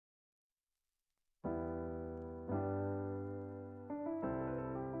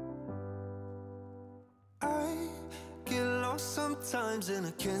lost sometimes and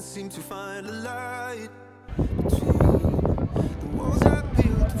I can't seem to find a light between the walls I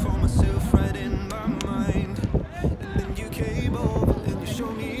built for myself right in my mind. And then you came over and you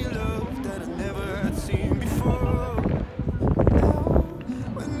showed me love that I never had seen before. Now,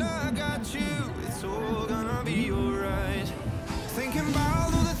 when I got you, it's all gonna be alright. Thinking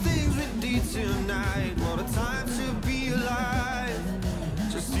about all the things we did tonight. What a time to be alive.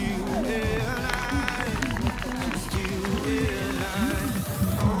 Just you and I. Just you and I.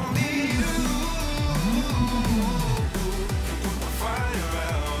 Only you can put my fire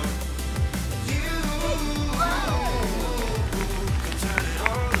out. You can turn it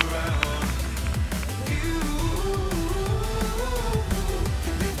all around. You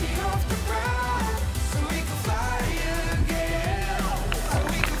can lift me off the ground so we can fly again. So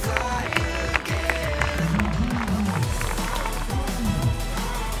we can fly again.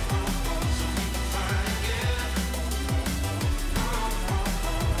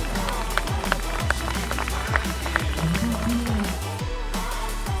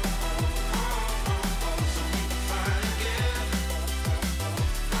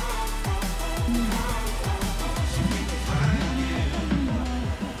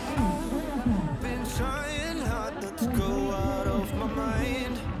 Been trying hard not to go out of my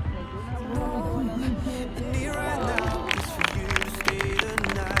mind. No, I need right now is for you to stay the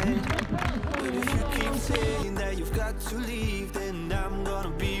night. But if you keep saying that you've got to leave, then I'm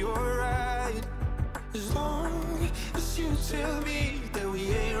gonna be alright. As long as you tell me that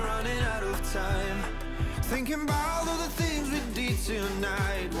we ain't running out of time. Thinking about all the things we did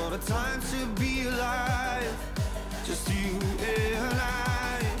tonight. What a time to be alive. Just you and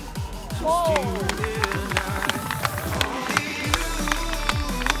I. Just you and I.